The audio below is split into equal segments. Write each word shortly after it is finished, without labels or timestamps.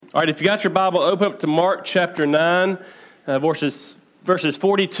All right, if you got your Bible, open up to Mark chapter 9, verses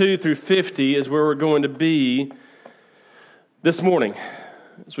 42 through 50 is where we're going to be this morning.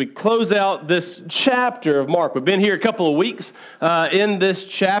 As we close out this chapter of Mark, we've been here a couple of weeks in this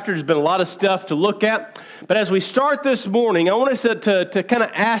chapter. There's been a lot of stuff to look at. But as we start this morning, I want us to kind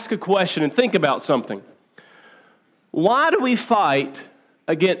of ask a question and think about something. Why do we fight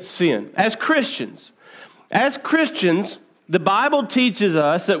against sin? As Christians, the Bible teaches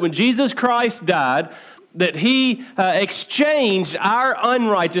us that when Jesus Christ died, that he exchanged our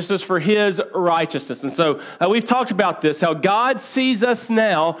unrighteousness for his righteousness. And so we've talked about this, how God sees us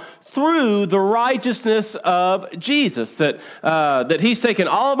now through the righteousness of Jesus, that he's taken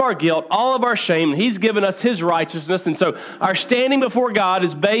all of our guilt, all of our shame, and he's given us his righteousness. And so our standing before God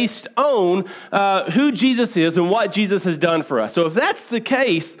is based on who Jesus is and what Jesus has done for us. So if that's the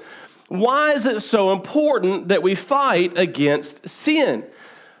case, why is it so important that we fight against sin?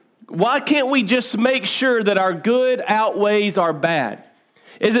 Why can't we just make sure that our good outweighs our bad?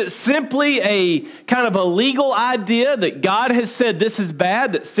 Is it simply a kind of a legal idea that God has said this is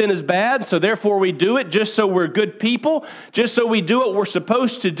bad, that sin is bad, so therefore we do it just so we're good people, just so we do what we're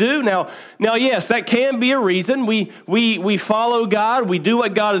supposed to do? Now, yes, that can be a reason. We follow God, we do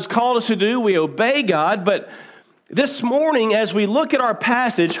what God has called us to do, we obey God, but this morning, as we look at our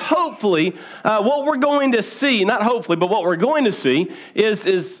passage, hopefully, what we're going to see, not hopefully, but what we're going to see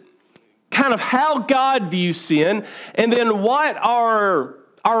is kind of how God views sin, and then what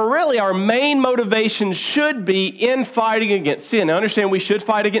our main motivation should be in fighting against sin. Now, understand we should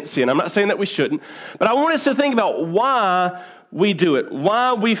fight against sin. I'm not saying that we shouldn't, but I want us to think about why we do it,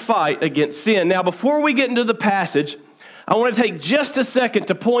 why we fight against sin. Now, before we get into the passage, I want to take just a second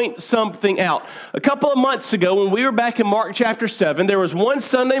to point something out. A couple of months ago, when we were back in Mark chapter 7, there was one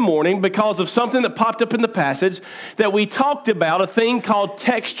Sunday morning, because of something that popped up in the passage, that we talked about a thing called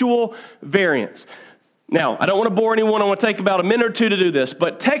textual variants. Now, I don't want to bore anyone. I want to take about a minute or two to do this,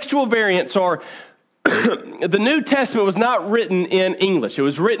 but textual variants are the New Testament was not written in English. It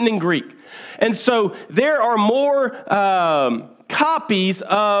was written in Greek. And so there are more copies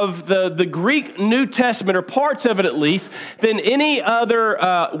of the Greek New Testament, or parts of it at least, than any other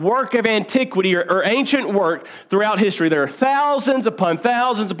work of antiquity or ancient work throughout history. There are thousands upon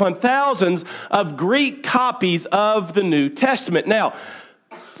thousands upon thousands of Greek copies of the New Testament. Now,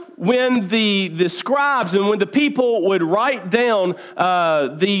 when the scribes and when the people would write down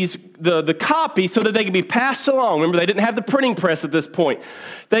the copies so that they could be passed along, remember they didn't have the printing press at this point,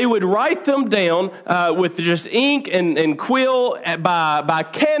 they would write them down with just ink and quill by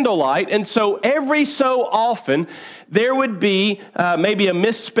candlelight. And so every so often there would be maybe a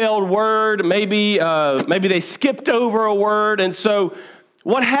misspelled word, maybe they skipped over a word. And so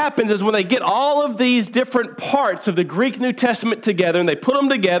what happens is when they get all of these different parts of the Greek New Testament together and they put them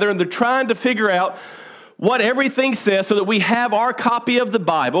together and they're trying to figure out what everything says so that we have our copy of the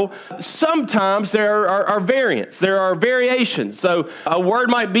Bible, sometimes there are variants, there are variations. So a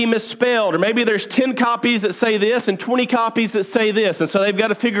word might be misspelled, or maybe there's 10 copies that say this and 20 copies that say this. And so they've got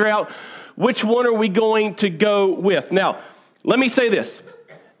to figure out which one are we going to go with. Now, let me say this.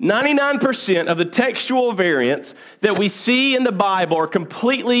 99% of the textual variants that we see in the Bible are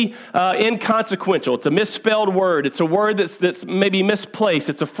completely inconsequential. It's a misspelled word. It's a word that's maybe misplaced.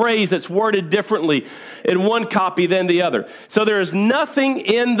 It's a phrase that's worded differently in one copy than the other. So there is nothing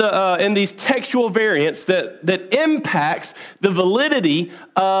in these textual variants that impacts the validity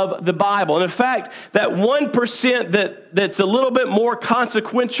of the Bible. And in fact, that 1% that's a little bit more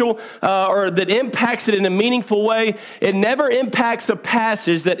consequential or that impacts it in a meaningful way, it never impacts a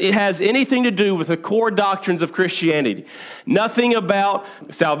passage that it has anything to do with the core doctrines of Christianity. Nothing about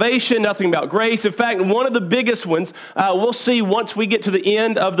salvation, nothing about grace. In fact, one of the biggest ones we'll see once we get to the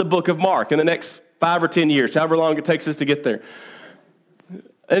end of the book of Mark in the next 5 or 10 years, however long it takes us to get there.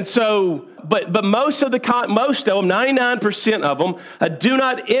 And so, but most of them, 99% of them, do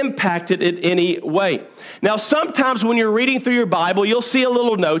not impact it in any way. Now, sometimes when you're reading through your Bible, you'll see a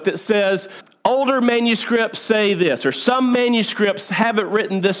little note that says, older manuscripts say this, or some manuscripts have it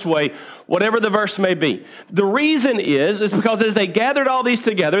written this way, whatever the verse may be. The reason is because as they gathered all these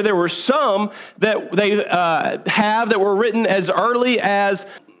together, there were some that they have that were written as early as,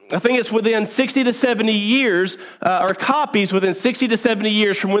 I think it's within 60 to 70 years, or copies within 60 to 70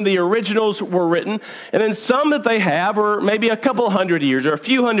 years from when the originals were written. And then some that they have are maybe a couple hundred years or a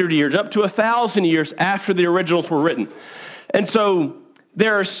few hundred years, up to 1,000 years after the originals were written. And so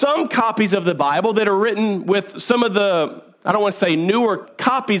there are some copies of the Bible that are written with some of the I don't want to say newer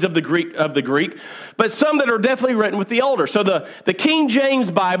copies of the Greek, but some that are definitely written with the older. So the King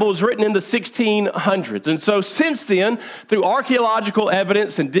James Bible was written in the 1600s. And so since then, through archaeological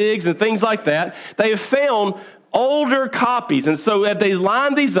evidence and digs and things like that, they have found older copies. And so as they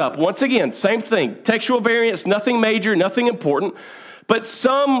line these up, once again, same thing, textual variants, nothing major, nothing important. But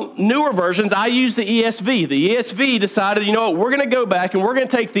some newer versions, I use the ESV. The ESV decided, you know what, we're going to go back and we're going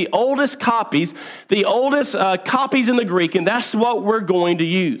to take the oldest copies in the Greek, and that's what we're going to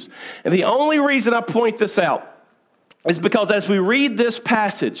use. And the only reason I point this out is because as we read this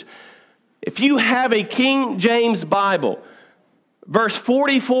passage, if you have a King James Bible, verse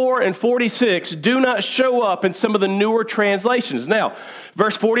 44 and 46 do not show up in some of the newer translations. Now,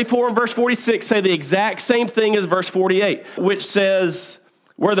 verse 44 and verse 46 say the exact same thing as verse 48, which says,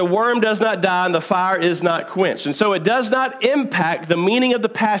 where the worm does not die and the fire is not quenched. And so it does not impact the meaning of the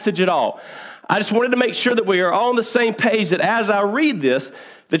passage at all. I just wanted to make sure that we are all on the same page, that as I read this,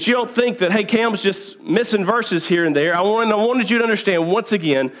 that you don't think that, hey, Cam's just missing verses here and there. I wanted you to understand once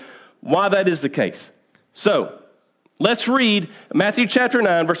again why that is the case. So, let's read Matthew chapter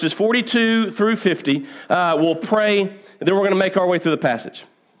 9, verses 42 through 50. We'll pray, and then we're going to make our way through the passage.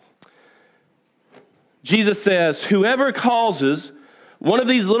 Jesus says, whoever causes one of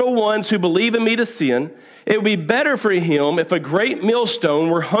these little ones who believe in me to sin, it would be better for him if a great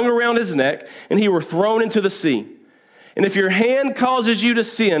millstone were hung around his neck and he were thrown into the sea. And if your hand causes you to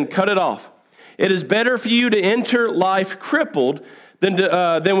sin, cut it off. It is better for you to enter life crippled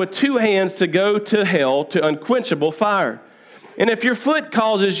than with two hands to go to hell, to unquenchable fire. And if your foot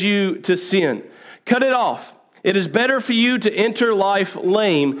causes you to sin, cut it off. It is better for you to enter life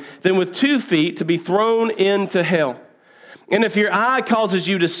lame than with 2 feet to be thrown into hell. And if your eye causes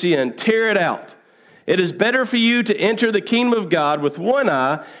you to sin, tear it out. It is better for you to enter the kingdom of God with 1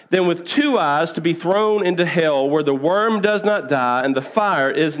 eye than with 2 eyes to be thrown into hell, where the worm does not die and the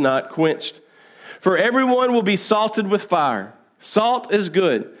fire is not quenched. For everyone will be salted with fire. Salt is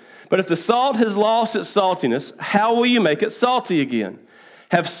good, but if the salt has lost its saltiness, how will you make it salty again?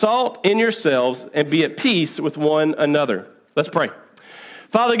 Have salt in yourselves and be at peace with one another. Let's pray.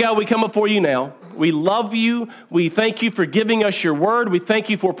 Father God, we come before you now. We love you. We thank you for giving us your word. We thank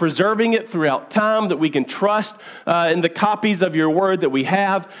you for preserving it throughout time, that we can trust in the copies of your word that we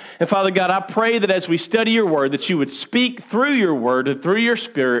have. And Father God, I pray that as we study your word, that you would speak through your word and through your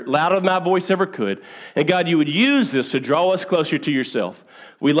spirit, louder than my voice ever could. And God, you would use this to draw us closer to yourself.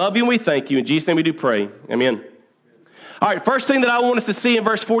 We love you and we thank you. In Jesus' name we do pray. Amen. All right, first thing that I want us to see in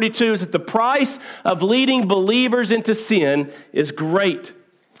verse 42 is that the price of leading believers into sin is great.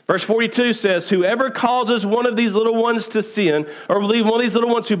 Verse 42 says, whoever causes one of these little ones to sin, or one of these little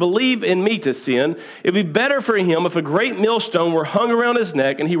ones who believe in me to sin, it would be better for him if a great millstone were hung around his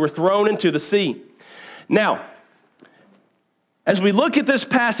neck and he were thrown into the sea. Now, as we look at this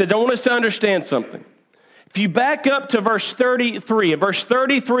passage, I want us to understand something. If you back up to verse 33,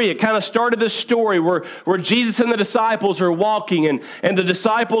 it kind of started this story where Jesus and the disciples are walking and the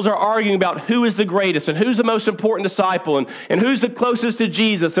disciples are arguing about who is the greatest and who's the most important disciple and who's the closest to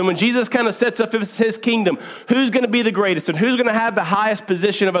Jesus. And when Jesus kind of sets up his kingdom, who's going to be the greatest and who's going to have the highest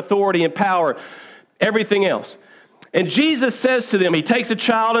position of authority and power, everything else. And Jesus says to them, he takes a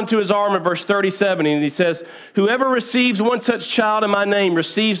child into his arm in verse 37, and he says, whoever receives one such child in my name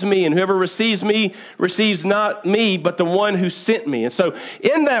receives me, and whoever receives me receives not me, but the one who sent me. And so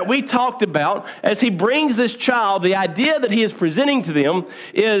in that, we talked about, as he brings this child, the idea that he is presenting to them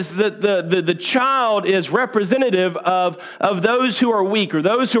is that the child is representative of those who are weak, or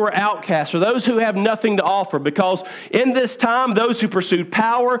those who are outcasts, or those who have nothing to offer. Because in this time, those who pursued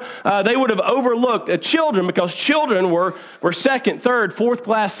power, they would have overlooked children, because children were second, third, fourth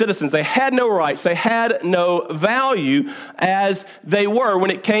class citizens. They had no rights. They had no value as they were when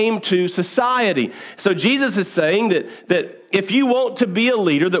it came to society. So Jesus is saying that if you want to be a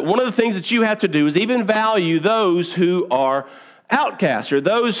leader, that one of the things that you have to do is even value those who are outcasts, or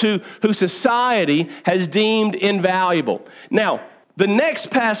those who society has deemed invaluable. Now, the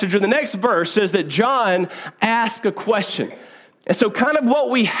next passage, or the next verse, says that John asked a question. And so kind of what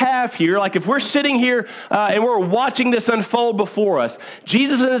we have here, like if we're sitting here and we're watching this unfold before us,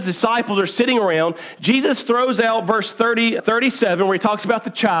 Jesus and his disciples are sitting around. Jesus throws out verse 37 where he talks about the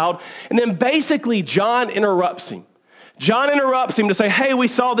child. And then basically John interrupts him. John interrupts him to say, hey, we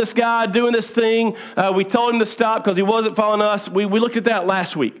saw this guy doing this thing. We told him to stop because he wasn't following us. We looked at that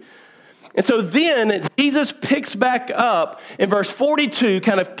last week. And so then Jesus picks back up in verse 42,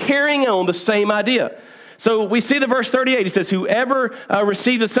 kind of carrying on the same idea. So we see the verse 38. He says, whoever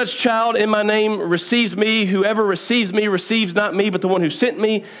receives a such child in my name receives me. Whoever receives me receives not me, but the one who sent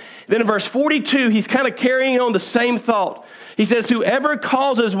me. Then in verse 42, he's kind of carrying on the same thought. He says, whoever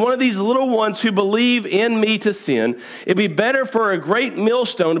causes one of these little ones who believe in me to sin, it'd be better for a great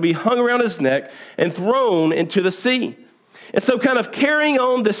millstone to be hung around his neck and thrown into the sea. And so kind of carrying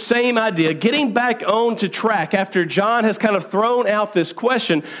on the same idea, getting back on to track after John has kind of thrown out this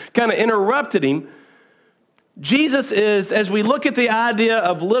question, kind of interrupted him. Jesus is, as we look at the idea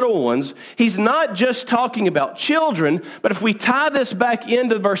of little ones, he's not just talking about children, but if we tie this back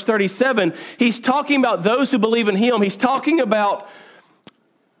into verse 37, he's talking about those who believe in him. He's talking about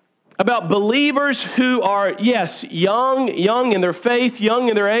believers who are, yes, young in their faith, young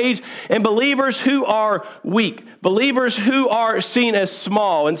in their age, and believers who are weak, believers who are seen as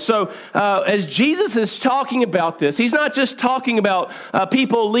small. And so as Jesus is talking about this, he's not just talking about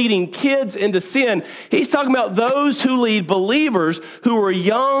people leading kids into sin. He's talking about those who lead believers who are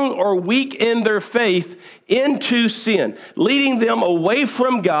young or weak in their faith into sin, leading them away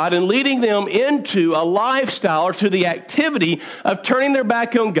from God and leading them into a lifestyle or to the activity of turning their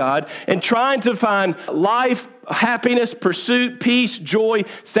back on God and trying to find life, happiness, pursuit, peace, joy,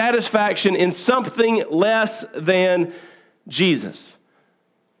 satisfaction in something less than Jesus.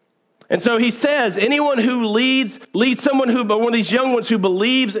 And so he says, anyone who leads someone one of these young ones who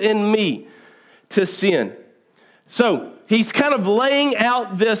believes in me to sin. So he's kind of laying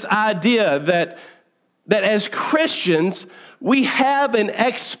out this idea that as Christians, we have an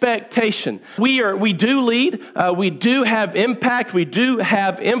expectation. We do lead, we do have impact, we do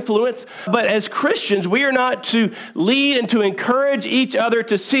have influence, but as Christians, we are not to lead and to encourage each other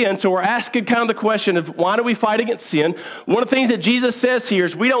to sin. So we're asking kind of the question of why do we fight against sin? One of the things that Jesus says here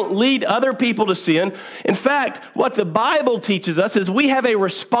is we don't lead other people to sin. In fact, what the Bible teaches us is we have a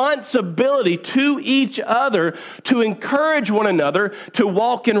responsibility to each other to encourage one another to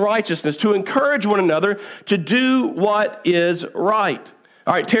walk in righteousness, to encourage one another to do what is right.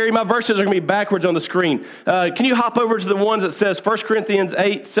 All right, Terry, my verses are going to be backwards on the screen. Can you hop over to the ones that says 1 Corinthians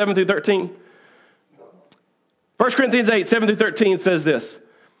 8, 7 through 13? 1 Corinthians 8, 7 through 13 says this.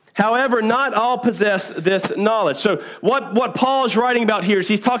 However, not all possess this knowledge. So what Paul is writing about here is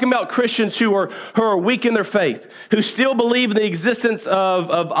he's talking about Christians who are weak in their faith, who still believe in the existence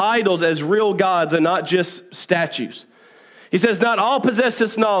of idols as real gods and not just statues. He says, not all possess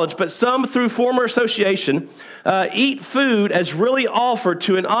this knowledge, but some through former association eat food as really offered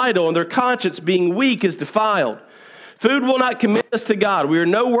to an idol, and their conscience being weak is defiled. Food will not commit us to God. We are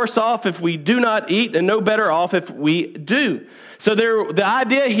no worse off if we do not eat, and no better off if we do. So the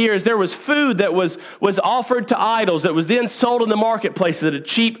idea here is there was food that was offered to idols that was then sold in the marketplace at a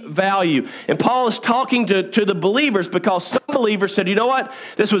cheap value. And Paul is talking to the believers because some believers said, you know what?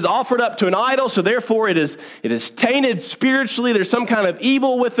 This was offered up to an idol, so therefore it is tainted spiritually. There's some kind of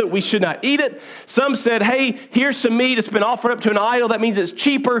evil with it. We should not eat it. Some said, hey, here's some meat. It's been offered up to an idol. That means it's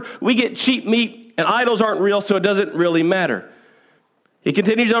cheaper. We get cheap meat, and idols aren't real, so it doesn't really matter. He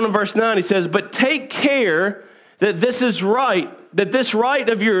continues on in verse 9. He says, but take care that this right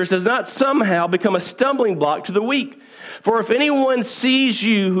of yours does not somehow become a stumbling block to the weak. For if anyone sees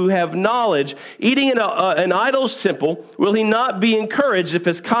you who have knowledge eating in an idol's temple, will he not be encouraged if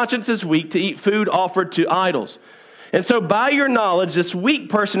his conscience is weak to eat food offered to idols? And so by your knowledge, this weak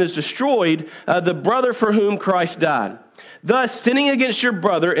person has destroyed the brother for whom Christ died. Thus, sinning against your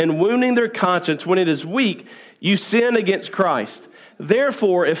brother and wounding their conscience when it is weak, you sin against Christ.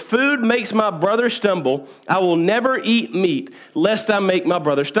 Therefore, if food makes my brother stumble, I will never eat meat, lest I make my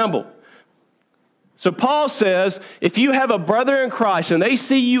brother stumble. So Paul says, if you have a brother in Christ and they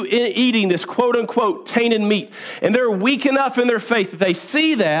see you eating this quote-unquote tainted meat, and they're weak enough in their faith that they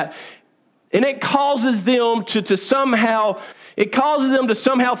see that, and it causes them to somehow think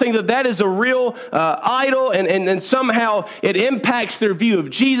that is a real idol, and somehow it impacts their view of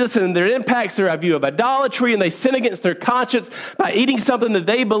Jesus, and it impacts their view of idolatry, and they sin against their conscience by eating something that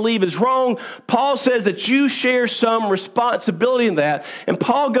they believe is wrong. Paul says that you share some responsibility in that, and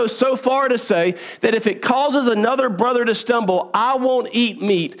Paul goes so far to say that if it causes another brother to stumble, I won't eat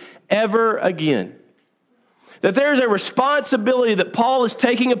meat ever again. That there's a responsibility that Paul is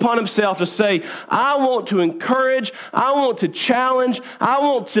taking upon himself to say, I want to encourage, I want to challenge, I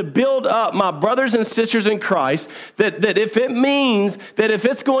want to build up my brothers and sisters in Christ, that if it means that if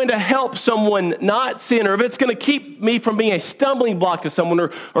it's going to help someone not sin, or if it's going to keep me from being a stumbling block to someone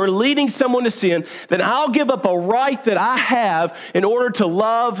or leading someone to sin, then I'll give up a right that I have in order to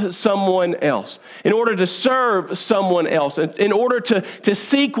love someone else, in order to serve someone else, in order to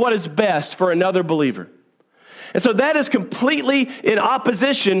seek what is best for another believer. And so that is completely in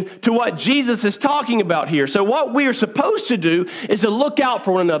opposition to what Jesus is talking about here. So what we are supposed to do is to look out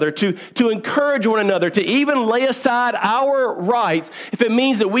for one another, to encourage one another, to even lay aside our rights if it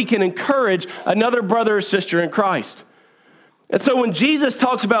means that we can encourage another brother or sister in Christ. And so when Jesus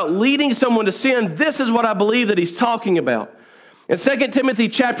talks about leading someone to sin, this is what I believe that he's talking about. In 2 Timothy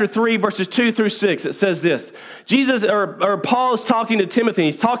chapter 3, verses 2 through 6, it says this. Paul is talking to Timothy.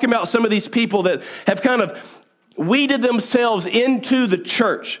 He's talking about some of these people that have kind of weeded themselves into the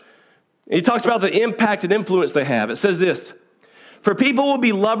church. He talks about the impact and influence they have. It says this: for people will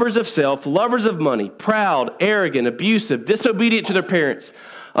be lovers of self, lovers of money, proud, arrogant, abusive, disobedient to their parents,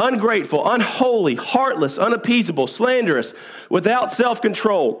 ungrateful, unholy, heartless, unappeasable, slanderous, without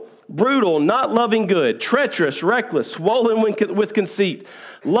self-control, brutal, not loving good, treacherous, reckless, swollen with conceit,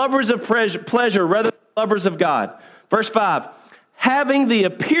 lovers of pleasure rather than lovers of God. Verse 5, having the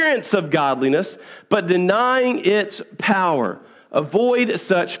appearance of godliness, but denying its power. Avoid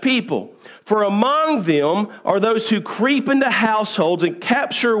such people. For among them are those who creep into households and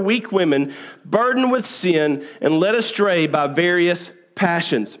capture weak women, burdened with sin and led astray by various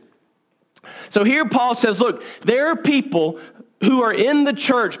passions. So here Paul says, look, there are people who are in the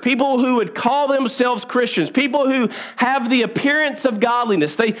church, people who would call themselves Christians, people who have the appearance of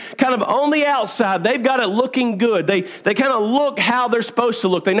godliness. They kind of on the outside, they've got it looking good. They kind of look how they're supposed to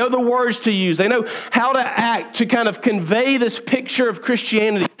look. They know the words to use. They know how to act to kind of convey this picture of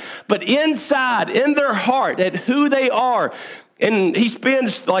Christianity. But inside, in their heart, at who they are, and he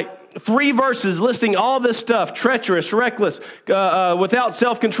spends like 3 verses listing all this stuff: treacherous, reckless, without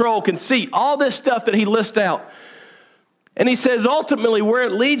self-control, conceit, all this stuff that he lists out. And he says ultimately where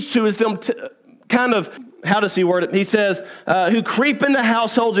it leads to is them kind of, how does he word it? He says, who creep into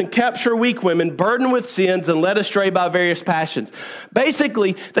households and capture weak women, burdened with sins and led astray by various passions.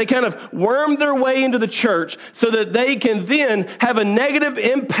 Basically, they kind of worm their way into the church so that they can then have a negative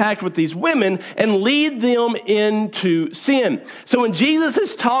impact with these women and lead them into sin. So when Jesus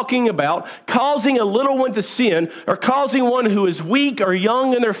is talking about causing a little one to sin or causing one who is weak or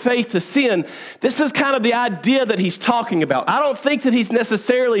young in their faith to sin, this is kind of the idea that he's talking about. I don't think that he's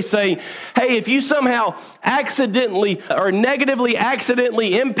necessarily saying, hey, if you somehow accidentally or negatively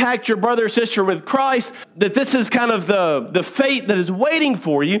accidentally impact your brother or sister with Christ, that this is kind of the fate that is waiting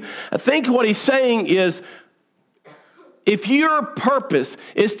for you. I think what he's saying is, if your purpose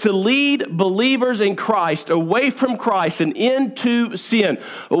is to lead believers in Christ away from Christ and into sin,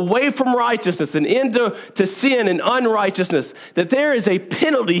 away from righteousness and into sin and unrighteousness, that there is a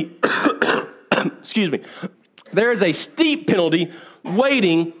penalty, excuse me, there is a steep penalty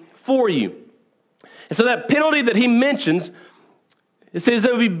waiting for you. And so that penalty that he mentions, it says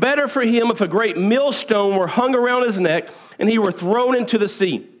it would be better for him if a great millstone were hung around his neck and he were thrown into the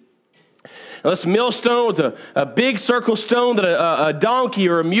sea. Now, this millstone was a big circle stone that a donkey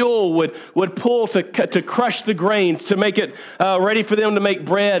or a mule would pull to crush the grains, to make it ready for them to make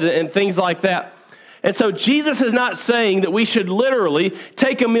bread and things like that. And so Jesus is not saying that we should literally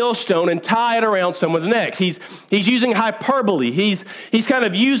take a millstone and tie it around someone's neck. He's using hyperbole. He's kind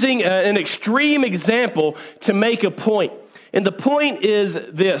of using an extreme example to make a point. And the point is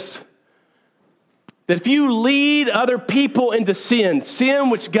this: that if you lead other people into sin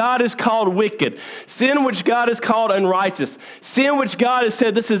which God has called wicked, sin which God has called unrighteous, sin which God has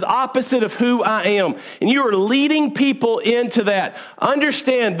said this is opposite of who I am, and you are leading people into that,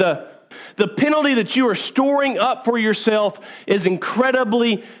 understand the penalty that you are storing up for yourself is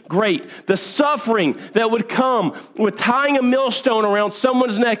incredibly great. The suffering that would come with tying a millstone around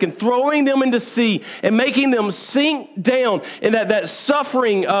someone's neck and throwing them into sea and making them sink down, and that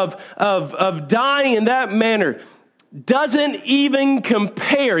suffering of dying in that manner doesn't even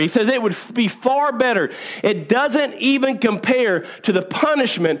compare. He says it would be far better. It doesn't even compare to the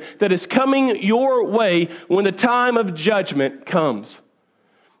punishment that is coming your way when the time of judgment comes.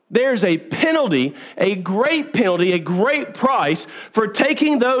 There's a penalty, a great price for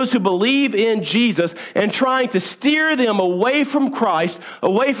taking those who believe in Jesus and trying to steer them away from Christ,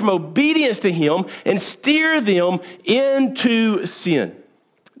 away from obedience to Him, and steer them into sin.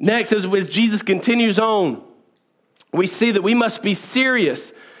 Next, as Jesus continues on, we see that we must be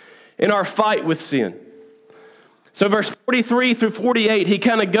serious in our fight with sin. So verse 43 through 48, he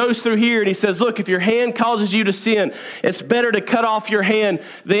kind of goes through here and he says, look, if your hand causes you to sin, it's better to cut off your hand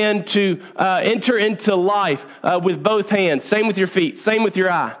than to enter into life with both hands. Same with your feet, same with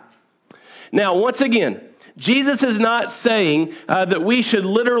your eye. Now, once again, Jesus is not saying that we should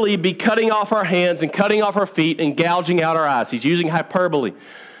literally be cutting off our hands and cutting off our feet and gouging out our eyes. He's using hyperbole.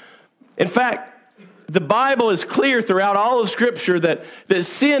 In fact, The Bible is clear throughout all of Scripture that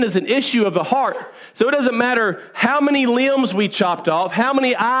sin is an issue of the heart. So it doesn't matter how many limbs we chopped off, how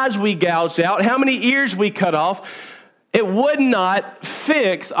many eyes we gouged out, how many ears we cut off. It would not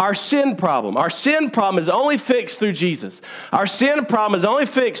fix our sin problem. Our sin problem is only fixed through Jesus. Our sin problem is only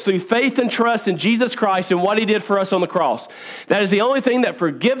fixed through faith and trust in Jesus Christ and what he did for us on the cross. That is the only thing that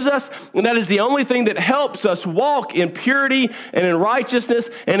forgives us, and that is the only thing that helps us walk in purity and in righteousness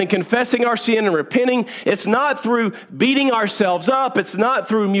and in confessing our sin and repenting. It's not through beating ourselves up. It's not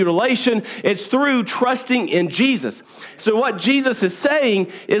through mutilation. It's through trusting in Jesus. So what Jesus is saying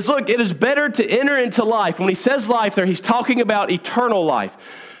is, look, it is better to enter into life. When he says life there, he's talking about eternal life.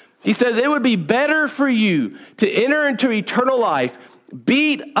 He says it would be better for you to enter into eternal life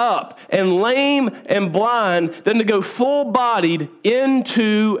beat up and lame and blind than to go full-bodied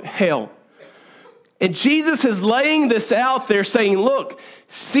into hell. And Jesus is laying this out there saying, look,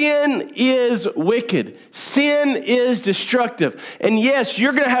 sin is wicked. Sin is destructive. And yes,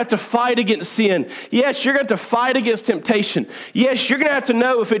 you're going to have to fight against sin. Yes, you're going to have to fight against temptation. Yes, you're going to have to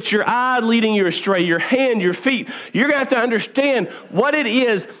know if it's your eye leading you astray, your hand, your feet. You're going to have to understand what it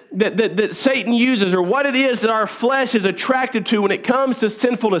is that Satan uses, or what it is that our flesh is attracted to when it comes to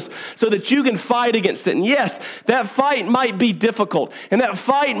sinfulness, so that you can fight against it. And yes, that fight might be difficult, and that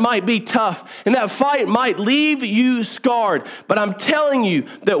fight might be tough, and that fight might leave you scarred. But I'm telling you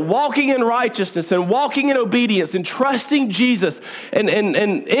that walking in righteousness and walking in obedience and trusting Jesus and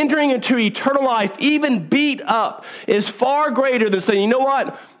entering into eternal life, even beat up, is far greater than saying, you know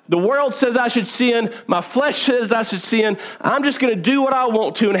what? The world says I should sin. My flesh says I should sin. I'm just going to do what I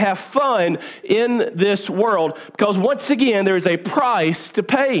want to and have fun in this world. Because once again, there is a price to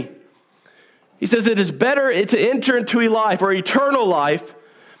pay. He says it is better to enter into a life or eternal life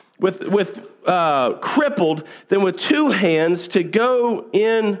with crippled than with two hands to go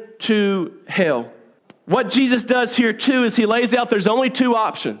into hell. What Jesus does here too is he lays out there's only two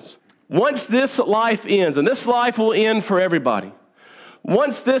options. Once this life ends, and this life will end for everybody.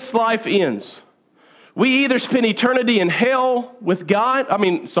 Once this life ends, we either spend eternity in hell with God,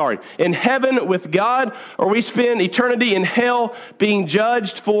 in heaven with God, or we spend eternity in hell being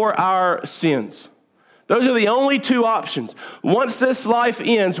judged for our sins. Those are the only two options. Once this life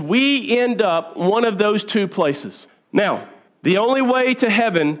ends, we end up one of those two places. Now, the only way to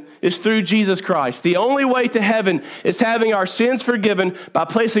heaven is through Jesus Christ. The only way to heaven is having our sins forgiven by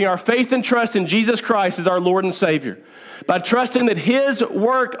placing our faith and trust in Jesus Christ as our Lord and Savior. By trusting that his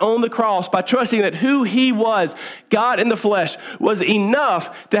work on the cross, by trusting that who he was, God in the flesh, was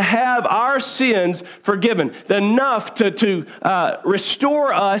enough to have our sins forgiven, enough to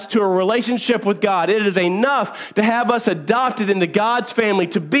restore us to a relationship with God. It is enough to have us adopted into God's family,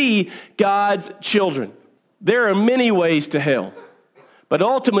 to be God's children. There are many ways to hell, but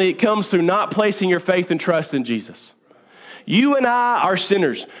ultimately it comes through not placing your faith and trust in Jesus. You and I are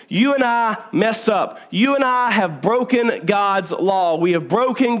sinners. You and I mess up. You and I have broken God's law. We have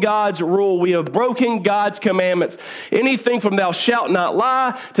broken God's rule. We have broken God's commandments. Anything from thou shalt not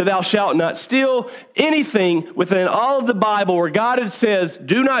lie to thou shalt not steal, anything within all of the Bible where God says,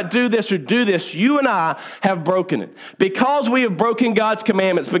 do not do this or do this, you and I have broken it. Because we have broken God's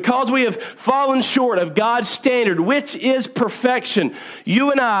commandments, because we have fallen short of God's standard, which is perfection,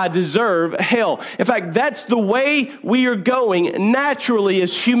 you and I deserve hell. In fact, that's the way we are going naturally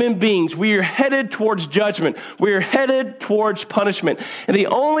as human beings. We are headed towards judgment. We are headed towards punishment. And the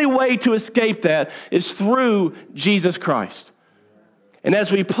only way to escape that is through Jesus Christ. And as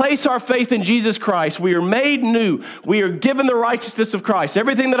we place our faith in Jesus Christ, we are made new. We are given the righteousness of Christ.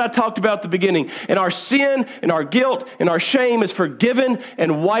 Everything that I talked about at the beginning. And our sin and our guilt and our shame is forgiven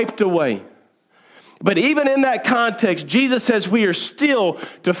and wiped away. But even in that context, Jesus says we are still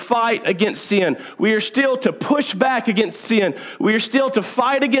to fight against sin. We are still to push back against sin. We are still to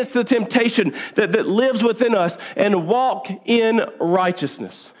fight against the temptation that lives within us and walk in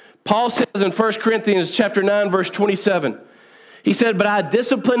righteousness. Paul says in 1 Corinthians chapter 9, verse 27, he said, but I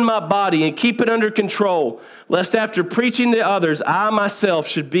discipline my body and keep it under control, lest after preaching to others, I myself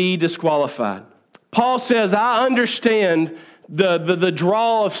should be disqualified. Paul says, I understand the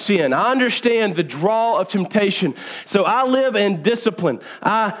draw of sin. I understand the draw of temptation. So I live in discipline.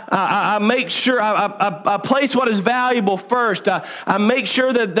 I make sure I place what is valuable first. I make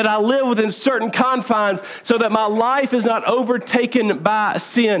sure that I live within certain confines so that my life is not overtaken by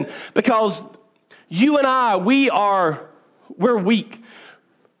sin. Because you and I, we're weak.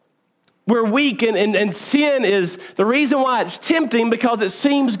 We're weak, and sin is the reason why it's tempting, because it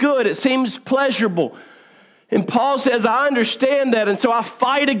seems good. It seems pleasurable. And Paul says, I understand that, and so I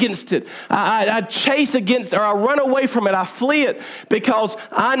fight against it. I chase against, or I run away from it. I flee it because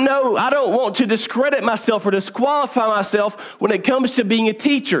I know I don't want to discredit myself or disqualify myself when it comes to being a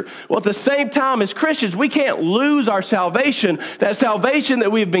teacher. Well, at the same time, as Christians, we can't lose our salvation. That salvation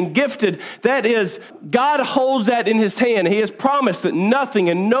that we've been gifted, that is, God holds that in his hand. He has promised that nothing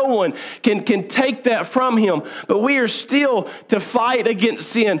and no one can take that from him. But we are still to fight against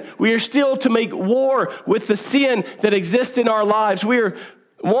sin. We are still to make war with the sin that exists in our lives. We are,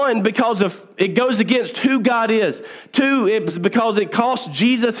 one, because of it goes against who God is. Two, it's because it cost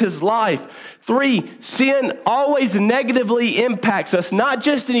Jesus his life. Three, sin always negatively impacts us, not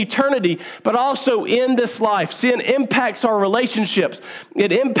just in eternity, but also in this life. Sin impacts our relationships.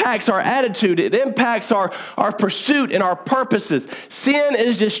 It impacts our attitude. It impacts our pursuit and our purposes. Sin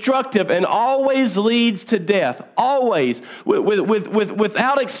is destructive and always leads to death. Always,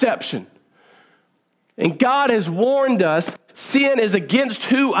 without exception. And God has warned us, sin is against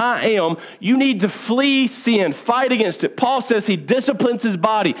who I am. You need to flee sin, fight against it. Paul says he disciplines his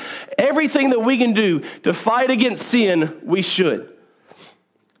body. Everything that we can do to fight against sin, we should.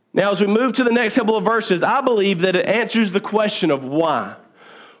 Now, as we move to the next couple of verses, I believe that it answers the question of why.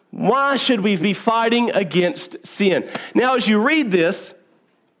 Why should we be fighting against sin? Now, as you read this,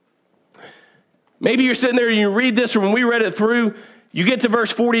 maybe you're sitting there and you read this, or when we read it through, you get to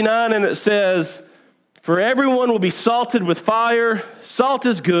verse 49 and it says, for everyone will be salted with fire. Salt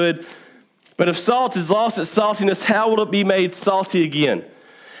is good, but if salt has lost its saltiness, how will it be made salty again?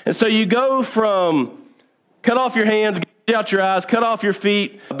 And so you go from cut off your hands, get out your eyes, cut off your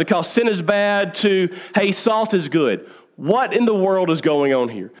feet because sin is bad to, hey, salt is good. What in the world is going on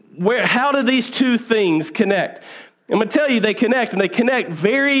here? How do these two things connect? I'm going to tell you they connect, and they connect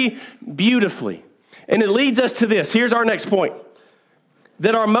very beautifully. And it leads us to this. Here's our next point.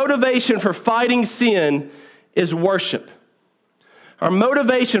 That our motivation for fighting sin is worship. Our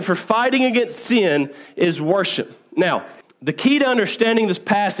motivation for fighting against sin is worship. Now, the key to understanding this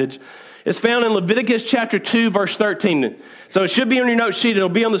passage is found in Leviticus chapter 2, verse 13. So it should be on your note sheet. It'll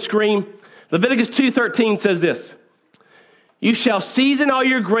be on the screen. Leviticus 2:13 says this, you shall season all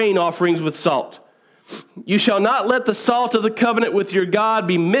your grain offerings with salt. You shall not let the salt of the covenant with your God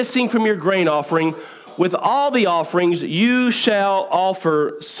be missing from your grain offering. With all the offerings, you shall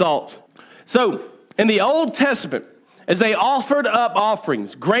offer salt. So, in the Old Testament, as they offered up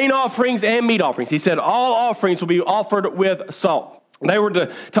offerings, grain offerings and meat offerings, he said all offerings will be offered with salt. They were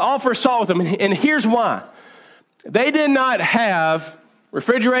to offer salt with them, and here's why. They did not have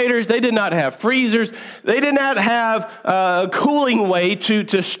refrigerators, they did not have freezers, they did not have a cooling way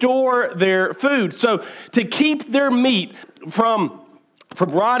to store their food. So, to keep their meat from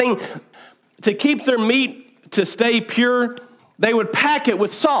rotting, to keep their meat to stay pure, they would pack it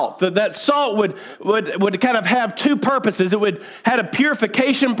with salt. That salt would kind of have two purposes. It had a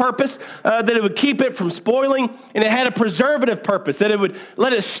purification purpose, that it would keep it from spoiling, and it had a preservative purpose, that it would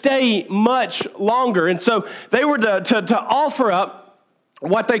let it stay much longer. And so they were to offer up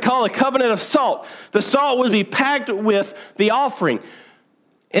what they call a covenant of salt. The salt would be packed with the offering.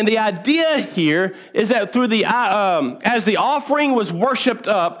 And the idea here is that through as the offering was worshipped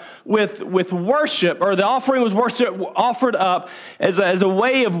up with worship, or the offering was offered up as a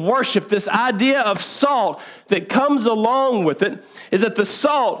way of worship, this idea of salt that comes along with it is that the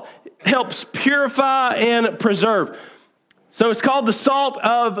salt helps purify and preserve. So it's called the salt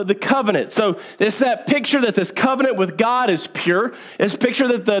of the covenant. So it's that picture that this covenant with God is pure. It's a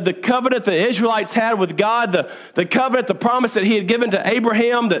picture that the covenant the Israelites had with God, the covenant, the promise that he had given to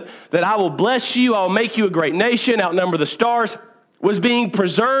Abraham, that I will bless you, I will make you a great nation, outnumber the stars, was being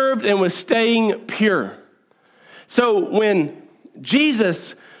preserved and was staying pure. So when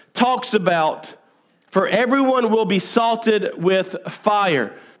Jesus talks about, for everyone will be salted with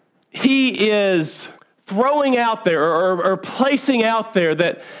fire, he is throwing out there or placing out there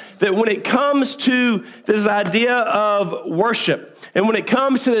that when it comes to this idea of worship, and when it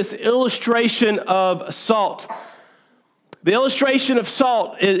comes to this illustration of salt, the illustration of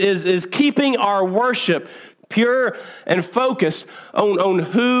salt is keeping our worship pure and focused on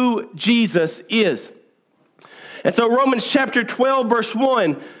who Jesus is. And so Romans chapter 12, verse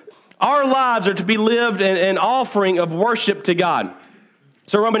 1, our lives are to be lived in an offering of worship to God.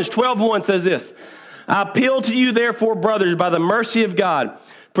 So Romans 12:1 says this, I appeal to you, therefore, brothers, by the mercy of God,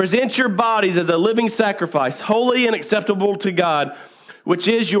 present your bodies as a living sacrifice, holy and acceptable to God, which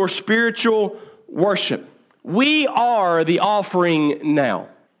is your spiritual worship. We are the offering now.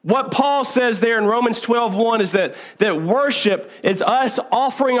 What Paul says there in Romans 12:1 is that worship is us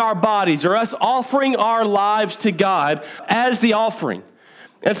offering our bodies or us offering our lives to God as the offering.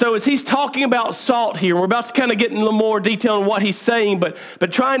 And so as he's talking about salt here, we're about to kind of get in a little more detail on what he's saying, but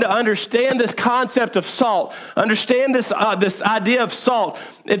trying to understand this concept of salt, understand this idea of salt,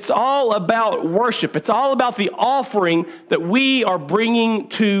 it's all about worship. It's all about the offering that we are bringing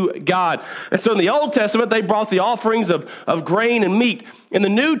to God. And so in the Old Testament, they brought the offerings of grain and meat. In the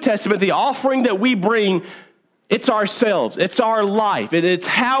New Testament, the offering that we bring, it's ourselves. It's our life. It's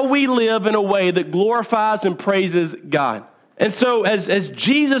how we live in a way that glorifies and praises God. And so as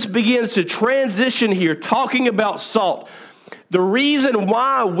Jesus begins to transition here, talking about salt, the reason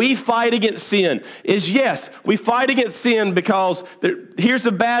why we fight against sin is, yes, we fight against sin because here's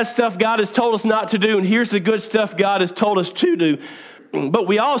the bad stuff God has told us not to do, and here's the good stuff God has told us to do. But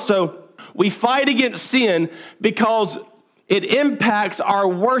we fight against sin because it impacts our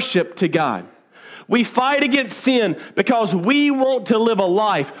worship to God. We fight against sin because we want to live a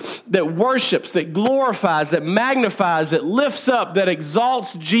life that worships, that glorifies, that magnifies, that lifts up, that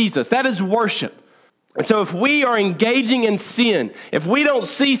exalts Jesus. That is worship. And so if we are engaging in sin, if we don't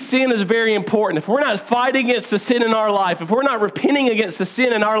see sin as very important, if we're not fighting against the sin in our life, if we're not repenting against the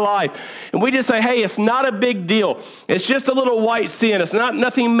sin in our life, and we just say, hey, it's not a big deal. It's just a little white sin. It's not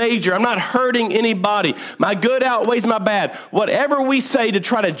nothing major. I'm not hurting anybody. My good outweighs my bad. Whatever we say to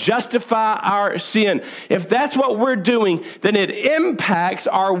try to justify our sin, if that's what we're doing, then it impacts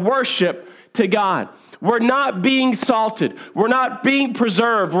our worship to God. We're not being salted. We're not being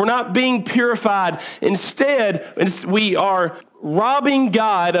preserved. We're not being purified. Instead, we are robbing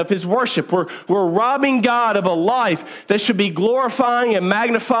God of his worship. We're robbing God of a life that should be glorifying and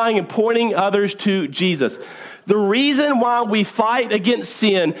magnifying and pointing others to Jesus. The reason why we fight against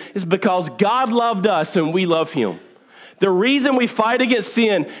sin is because God loved us and we love him. The reason we fight against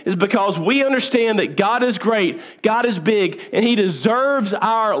sin is because we understand that God is great, God is big, and he deserves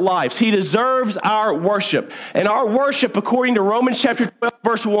our lives. He deserves our worship. And our worship, according to Romans chapter 12,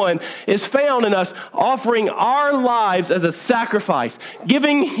 verse 1, is found in us offering our lives as a sacrifice,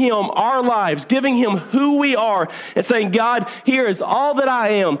 giving him our lives, giving him who we are, and saying, God, here is all that I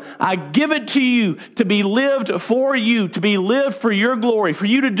am. I give it to you to be lived for you, to be lived for your glory, for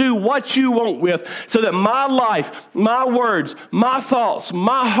you to do what you want with, so that my life, my words, my thoughts,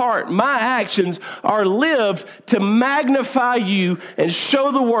 my heart, my actions are lived to magnify you and show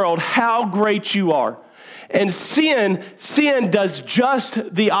the world how great you are. And sin does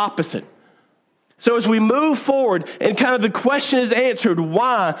just the opposite. So as we move forward and kind of the question is answered,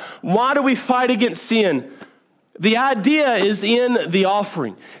 why do we fight against sin? The idea is in the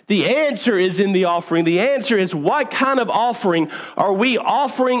offering. The answer is in the offering. The answer is, what kind of offering are we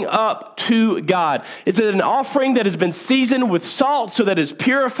offering up to God? Is it an offering that has been seasoned with salt so that it's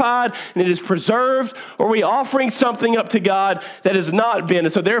purified and it is preserved? Or are we offering something up to God that has not been,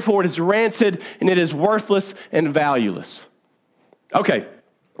 and so therefore it is rancid and it is worthless and valueless? Okay,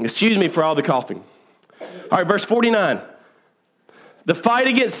 excuse me for all the coughing. All right, verse 49. The fight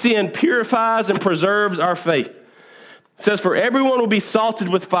against sin purifies and preserves our faith. It says, for everyone will be salted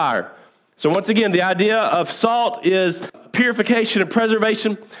with fire. So once again, the idea of salt is purification and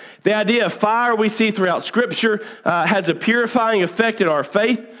preservation. The idea of fire we see throughout Scripture has a purifying effect in our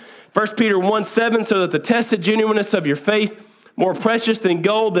faith. 1 Peter 1:7, so that the tested genuineness of your faith, more precious than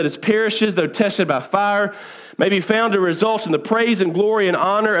gold that is perishes, though tested by fire, may be found to result in the praise and glory and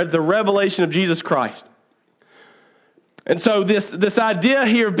honor of the revelation of Jesus Christ. And so this idea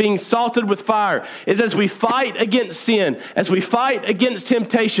here of being salted with fire is, as we fight against sin, as we fight against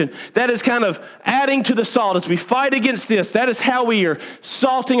temptation, that is kind of adding to the salt. As we fight against this, that is how we are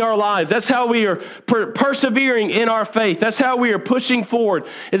salting our lives. That's how we are persevering in our faith. That's how we are pushing forward,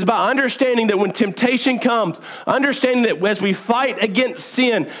 is by understanding that when temptation comes, understanding that as we fight against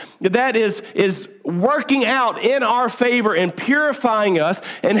sin, that is working out in our favor and purifying us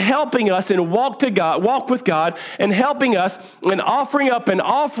and helping us and walk with God and helping us and offering up an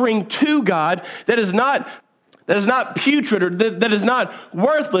offering to God that is not putrid or that is not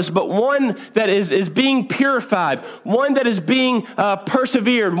worthless, but one that is being purified, one that is being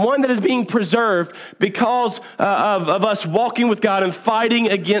persevered, one that is being preserved because of us walking with God and fighting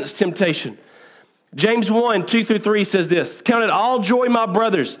against temptation. James 1:2-3 says this, count it all joy, my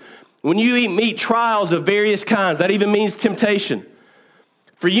brothers, when you meet trials of various kinds. That even means temptation.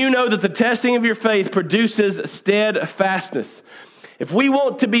 For you know that the testing of your faith produces steadfastness. If we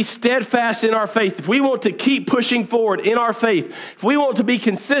want to be steadfast in our faith, if we want to keep pushing forward in our faith, if we want to be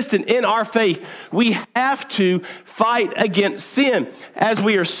consistent in our faith, we have to fight against sin. As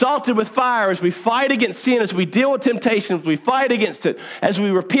we are salted with fire, as we fight against sin, as we deal with temptation, as we fight against it, as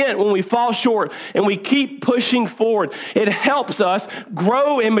we repent when we fall short, and we keep pushing forward, it helps us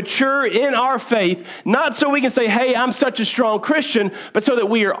grow and mature in our faith, not so we can say, hey, I'm such a strong Christian, but so that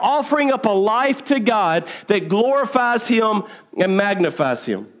we are offering up a life to God that glorifies Him and magnifies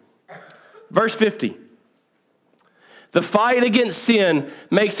Him. Verse 50. The fight against sin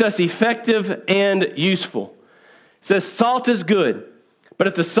makes us effective and useful. It says, salt is good, but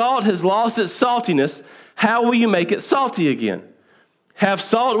if the salt has lost its saltiness, how will you make it salty again? Have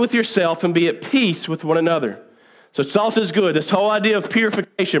salt with yourself and be at peace with one another. So salt is good. This whole idea of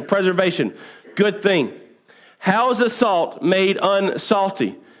purification, preservation, good thing. How is the salt made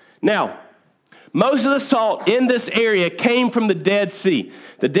unsalty? Now, most of the salt in this area came from the Dead Sea.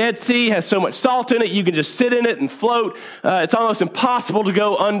 The Dead Sea has so much salt in it, you can just sit in it and float. It's almost impossible to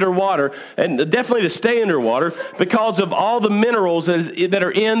go underwater, and definitely to stay underwater because of all the minerals that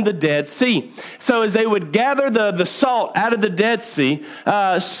are in the Dead Sea. So as they would gather the salt out of the Dead Sea,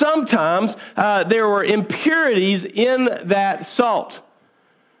 sometimes there were impurities in that salt.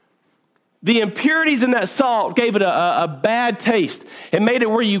 The impurities in that salt gave it a bad taste. It made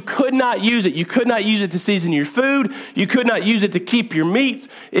it where you could not use it. You could not use it to season your food. You could not use it to keep your meats.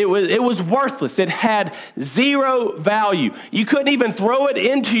 It was worthless. It had zero value. You couldn't even throw it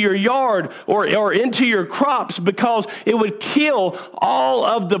into your yard or into your crops because it would kill all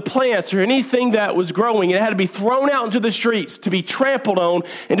of the plants or anything that was growing. It had to be thrown out into the streets to be trampled on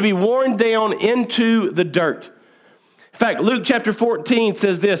and to be worn down into the dirt. In fact, Luke chapter 14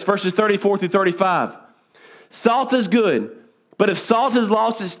 says this, verses 34 through 35. Salt is good, but if salt has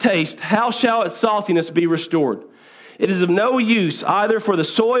lost its taste, how shall its saltiness be restored? It is of no use either for the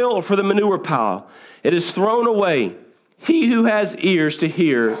soil or for the manure pile. It is thrown away. He who has ears to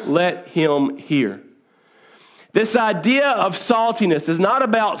hear, let him hear. This idea of saltiness is not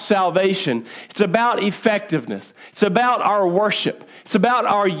about salvation. It's about effectiveness. It's about our worship. It's about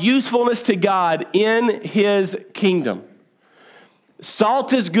our usefulness to God in His kingdom.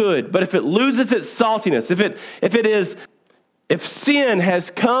 Salt is good, but if it loses its saltiness, if sin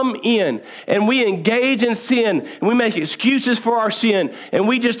has come in and we engage in sin and we make excuses for our sin and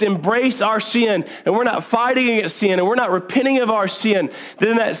we just embrace our sin and we're not fighting against sin and we're not repenting of our sin,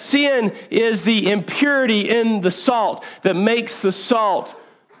 then that sin is the impurity in the salt that makes the salt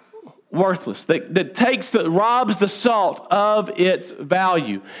worthless, that robs the salt of its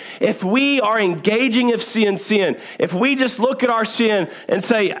value. If we are engaging in sin, if we just look at our sin and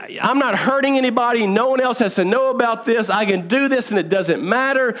say, I'm not hurting anybody, no one else has to know about this, I can do this and it doesn't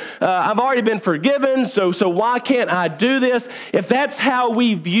matter, I've already been forgiven, so why can't I do this? If that's how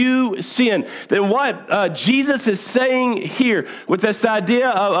we view sin, then what Jesus is saying here with this idea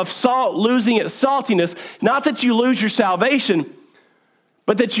of salt losing its saltiness, not that you lose your salvation,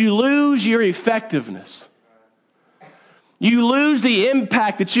 but that you lose your effectiveness. You lose the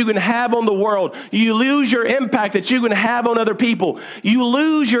impact that you can have on the world. You lose your impact that you can have on other people. You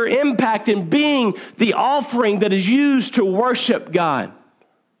lose your impact in being the offering that is used to worship God.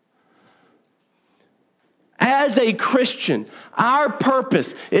 As a Christian, our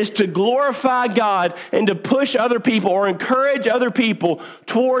purpose is to glorify God and to push other people or encourage other people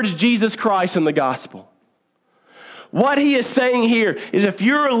towards Jesus Christ and the gospel. What he is saying here is if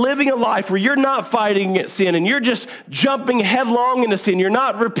you're living a life where you're not fighting against sin and you're just jumping headlong into sin, you're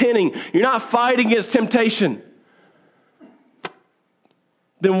not repenting, you're not fighting against temptation,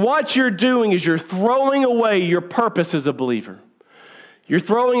 then what you're doing is you're throwing away your purpose as a believer. You're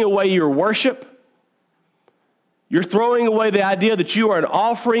throwing away your worship. You're throwing away the idea that you are an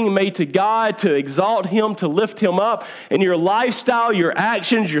offering made to God to exalt Him, to lift Him up, and your lifestyle, your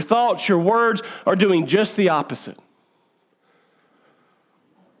actions, your thoughts, your words are doing just the opposite.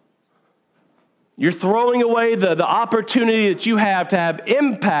 You're throwing away the opportunity that you have to have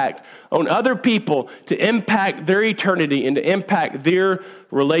impact on other people, to impact their eternity and to impact their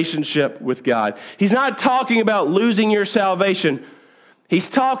relationship with God. He's not talking about losing your salvation. He's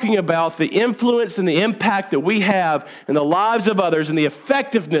talking about the influence and the impact that we have in the lives of others and the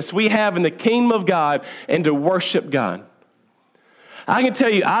effectiveness we have in the kingdom of God and to worship God. I can tell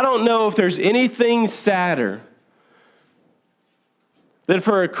you, I don't know if there's anything sadder than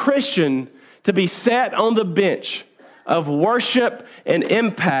for a Christian to be sat on the bench of worship and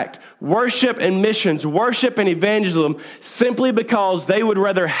impact, worship and missions, worship and evangelism, simply because they would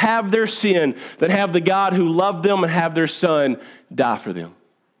rather have their sin than have the God who loved them and have their Son die for them.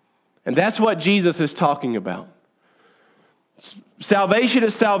 And that's what Jesus is talking about. Salvation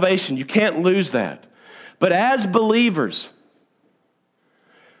is salvation. You can't lose that. But as believers,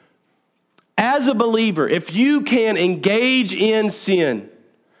 as a believer, if you can engage in sin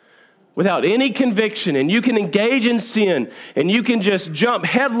without any conviction, and you can engage in sin, and you can just jump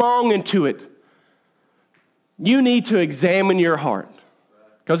headlong into it, you need to examine your heart.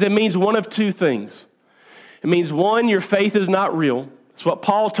 Because it means one of two things. It means, one, your faith is not real. That's what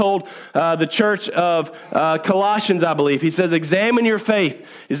Paul told the church of Colossians, I believe. He says, examine your faith.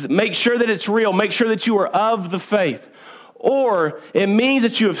 Make sure that it's real. Make sure that you are of the faith. Or it means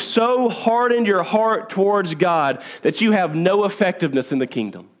that you have so hardened your heart towards God that you have no effectiveness in the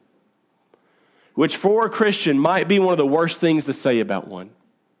kingdom. Which for a Christian might be one of the worst things to say about one.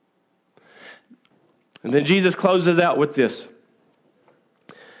 And then Jesus closes out with this.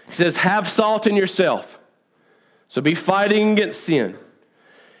 He says, have salt in yourself. So be fighting against sin.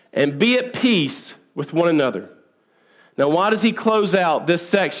 And be at peace with one another. Now, why does he close out this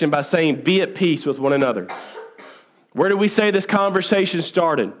section by saying, be at peace with one another? Where do we say this conversation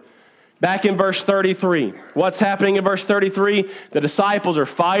started? Back in verse 33. What's happening in verse 33? The disciples are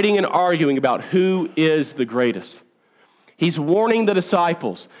fighting and arguing about who is the greatest. He's warning the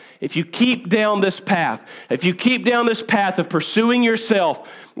disciples, if you keep down this path, if you keep down this path of pursuing yourself,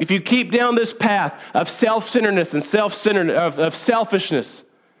 if you keep down this path of self-centeredness and of selfishness,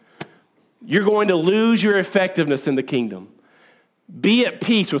 you're going to lose your effectiveness in the kingdom. Be at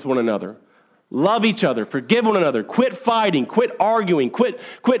peace with one another. Love each other. Forgive one another. Quit fighting. Quit arguing. Quit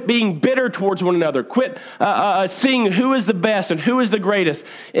being bitter towards one another. Quit seeing who is the best and who is the greatest.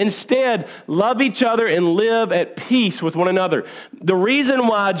 Instead, love each other and live at peace with one another. The reason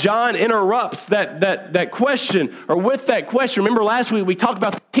why John interrupts that question, or with that question, remember last week we talked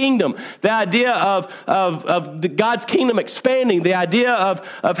about the kingdom, the idea of God's kingdom expanding, the idea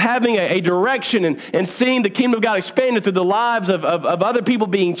of having a direction and seeing the kingdom of God expanded through the lives of other people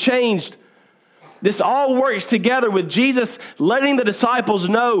being changed. This all works together with Jesus letting the disciples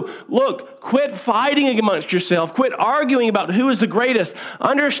know, look, quit fighting amongst yourself. Quit arguing about who is the greatest.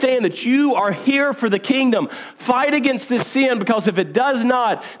 Understand that you are here for the kingdom. Fight against this sin, because if it does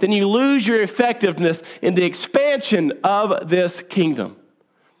not, then you lose your effectiveness in the expansion of this kingdom.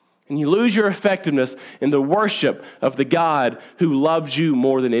 And you lose your effectiveness in the worship of the God who loves you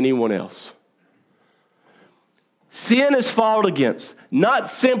more than anyone else. Sin is fought against, not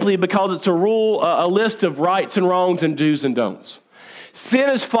simply because it's a list of rights and wrongs and do's and don'ts. Sin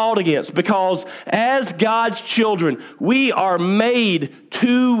is fought against because as God's children, we are made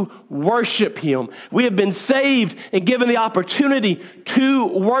to worship Him. We have been saved and given the opportunity to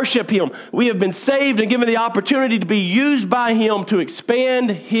worship Him. We have been saved and given the opportunity to be used by Him to expand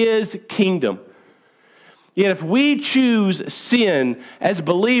His kingdom. Yet if we choose sin as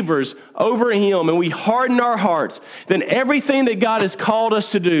believers over Him and we harden our hearts, then everything that God has called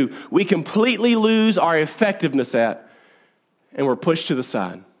us to do, we completely lose our effectiveness at, and we're pushed to the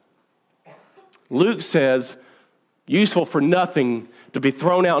side. Luke says, useful for nothing to be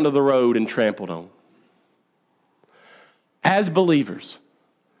thrown out into the road and trampled on. As believers,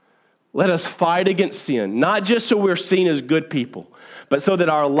 let us fight against sin, not just so we're seen as good people, but so that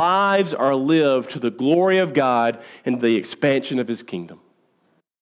our lives are lived to the glory of God and the expansion of His kingdom.